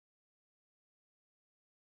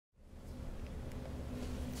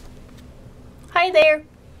Hi there.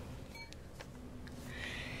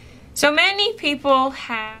 So many people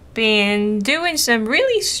have been doing some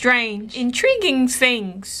really strange, intriguing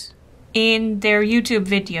things in their YouTube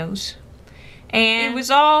videos. And it was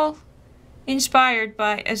all inspired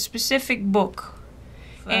by a specific book.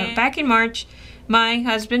 Back in March, my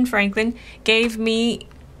husband Franklin gave me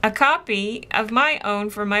a copy of my own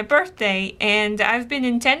for my birthday, and I've been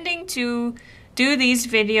intending to do these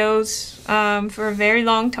videos for a very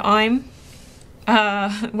long time.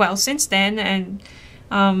 Well, since then, and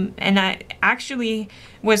I actually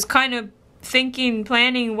was kind of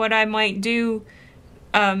planning what I might do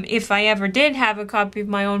if I ever did have a copy of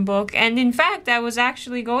my own book. And in fact, I was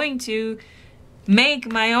actually going to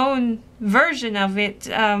make my own version of it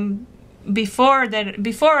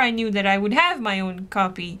before I knew that I would have my own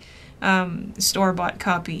copy, store-bought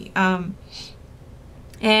copy. And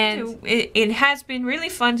it has been really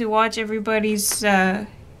fun to watch everybody's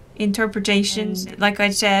interpretations. Like I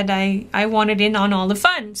said, I wanted in on all the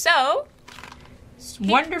fun. So, it's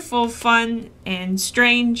wonderful, fun, and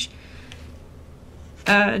strange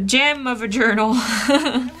gem of a journal.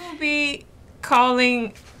 I will be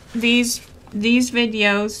calling these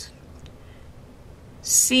videos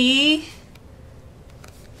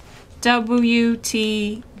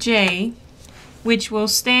CWTJ, which will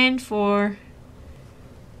stand for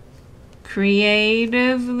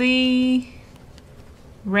Creatively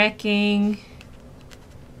Wrecking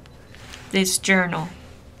This Journal.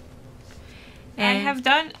 And I have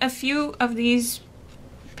done a few of these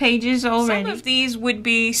pages already. Some of these would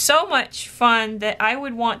be so much fun that I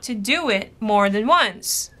would want to do it more than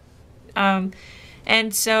once. And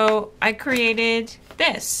so I created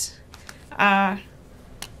this.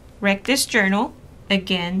 Wreck This Journal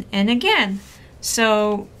again and again.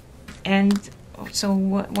 So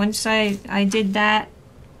once I did that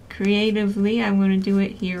creatively, I'm going to do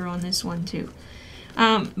it here on this one too.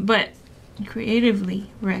 But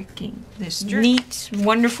creatively wrecking this journal. Neat,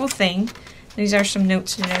 wonderful thing. These are some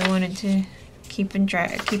notes that I wanted to keep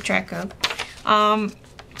track of. I'm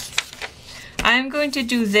going to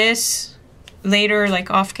do this later,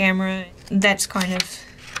 like off camera. That's kind of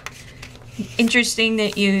interesting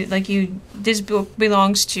that this book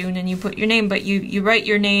belongs to, and then you put your name, but you write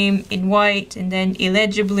your name in white, and then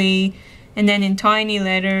illegibly, and then in tiny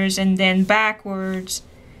letters, and then backwards,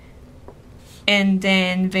 and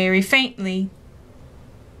then very faintly,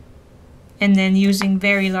 and then using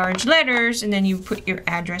very large letters, and then you put your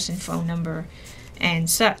address and phone number and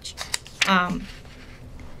such. And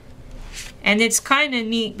it's kind of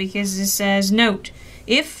neat because it says, note,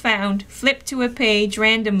 if found, flip to a page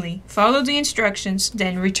randomly, follow the instructions,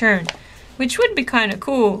 then return. Which would be kind of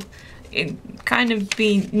cool. It'd kind of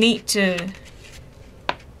be neat to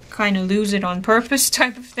kind of lose it on purpose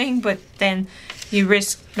type of thing, but then you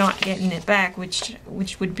risk not getting it back, which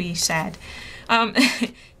would be sad.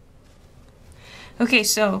 Okay,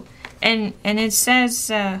 so, and it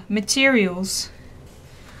says materials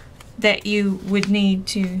that you would need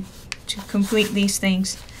to complete these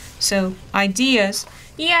things. So, ideas.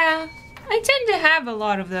 Yeah, I tend to have a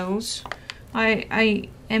lot of those. I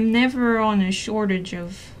am never on a shortage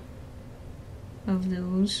of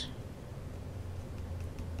those.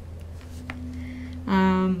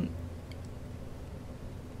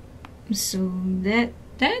 So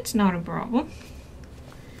that's not a problem.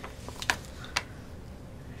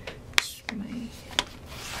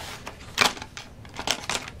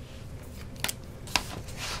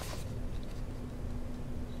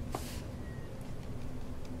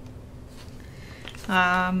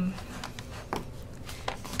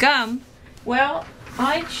 Gum. Well,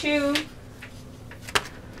 I chew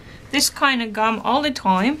this kind of gum all the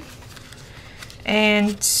time,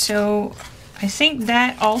 and so I think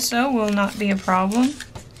that also will not be a problem.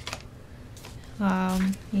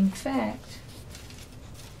 In fact,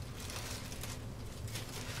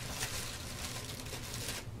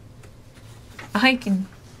 I can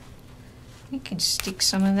stick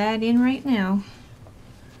some of that in right now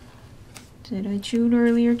that I chewed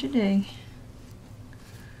earlier today.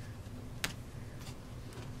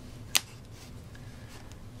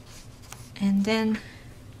 And then,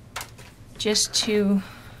 just to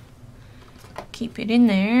keep it in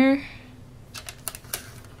there,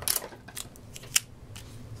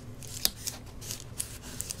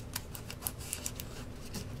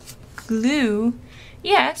 glue.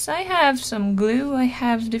 Yes, I have some glue. I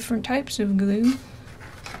have different types of glue.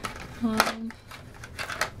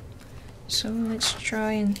 So let's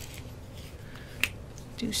try and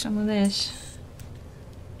do some of this.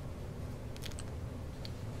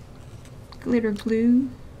 Glitter glue.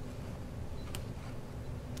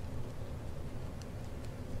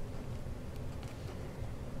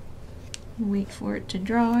 Wait for it to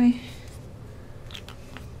dry.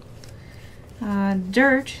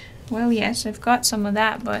 Dirt. Well, yes, I've got some of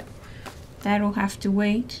that, but that'll have to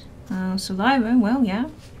wait. Saliva. Well, yeah.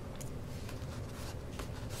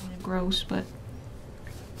 Gross, but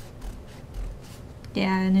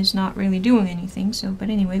yeah, and it's not really doing anything. So, but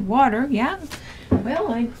anyway, water. Yeah.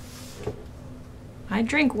 Well, I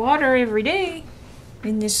drink water every day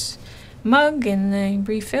in this mug, and I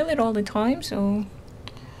refill it all the time. So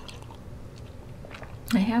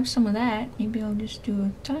I have some of that. Maybe I'll just do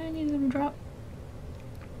a tiny little drop.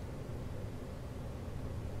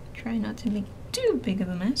 Try not to make too big of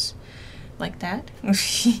a mess like that.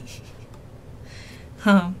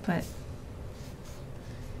 But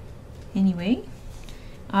anyway,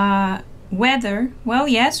 weather. Well,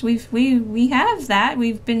 yes, we have that.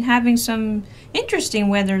 We've been having some interesting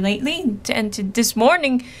weather lately, and this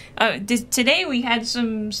morning, today we had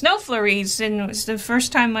some snow flurries, and it was the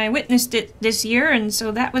first time I witnessed it this year, and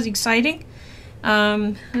so that was exciting.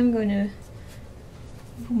 I'm going to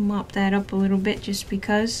mop that up a little bit just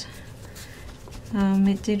because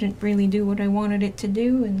it didn't really do what I wanted it to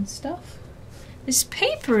do and stuff. This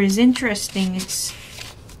paper is interesting.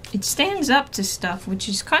 It stands up to stuff, which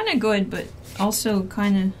is kind of good, but also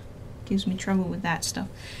kind of gives me trouble with that stuff.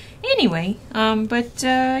 Anyway,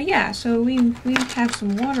 yeah, so we have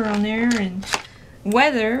some water on there, and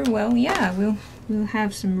weather, well, yeah, we'll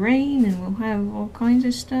have some rain, and we'll have all kinds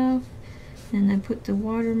of stuff. And I put the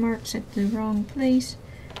watermarks at the wrong place,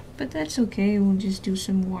 but that's okay. We'll just do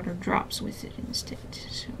some water drops with it instead.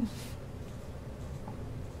 So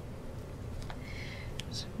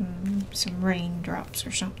some raindrops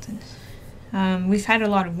or something. We've had a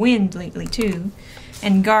lot of wind lately too.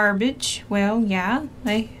 And garbage. Well, yeah,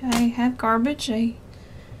 I have garbage. I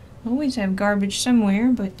always have garbage somewhere,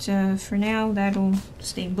 but for now that'll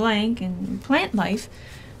stay blank. And plant life.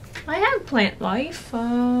 I have plant life.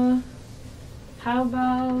 How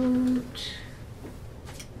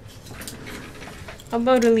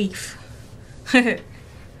about a leaf?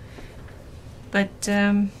 But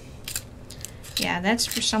yeah, that's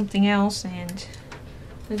for something else, and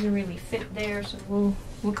doesn't really fit there, so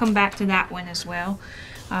we'll come back to that one as well.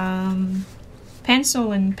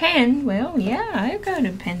 Pencil and pen. Well, yeah, I've got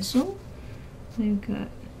a pencil. I've got,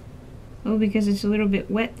 oh, because it's a little bit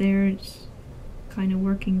wet there, it's kind of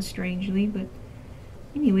working strangely, but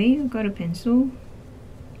anyway, I've got a pencil.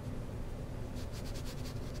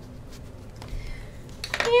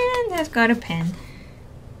 And I've got a pen.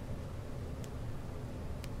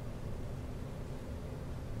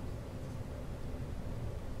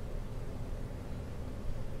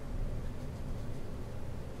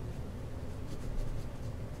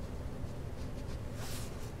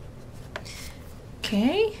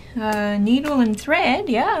 Okay, needle and thread.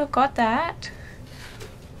 Yeah, I've got that.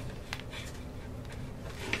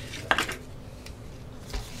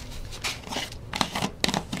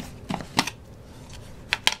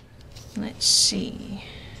 Let's see.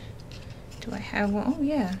 Do I have one? Oh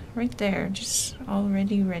yeah, right there, just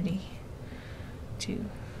already ready to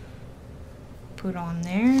put on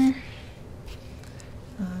there.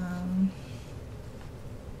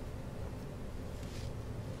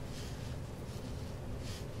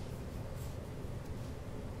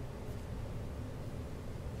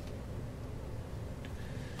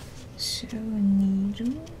 So a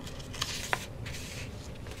needle.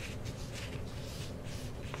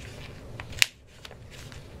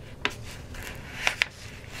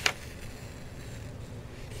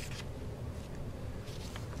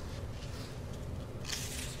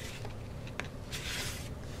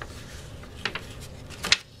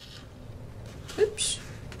 Oops.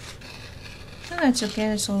 Oh, that's okay,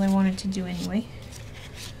 that's all I wanted to do anyway.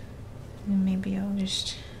 And maybe I'll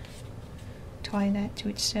just tie that to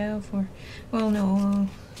itself, or, well, no,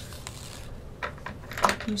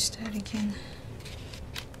 I'll use that again.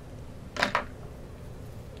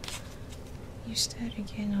 Use that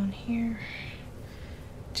again on here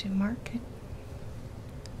to mark it.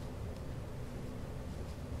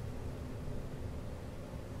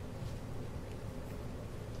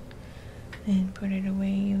 And put it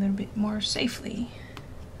away a little bit more safely.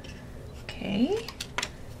 Okay,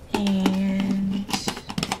 and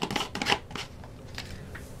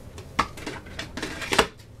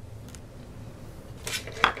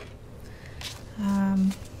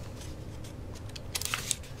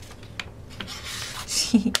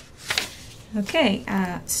okay,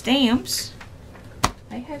 stamps.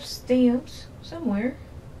 I have stamps somewhere.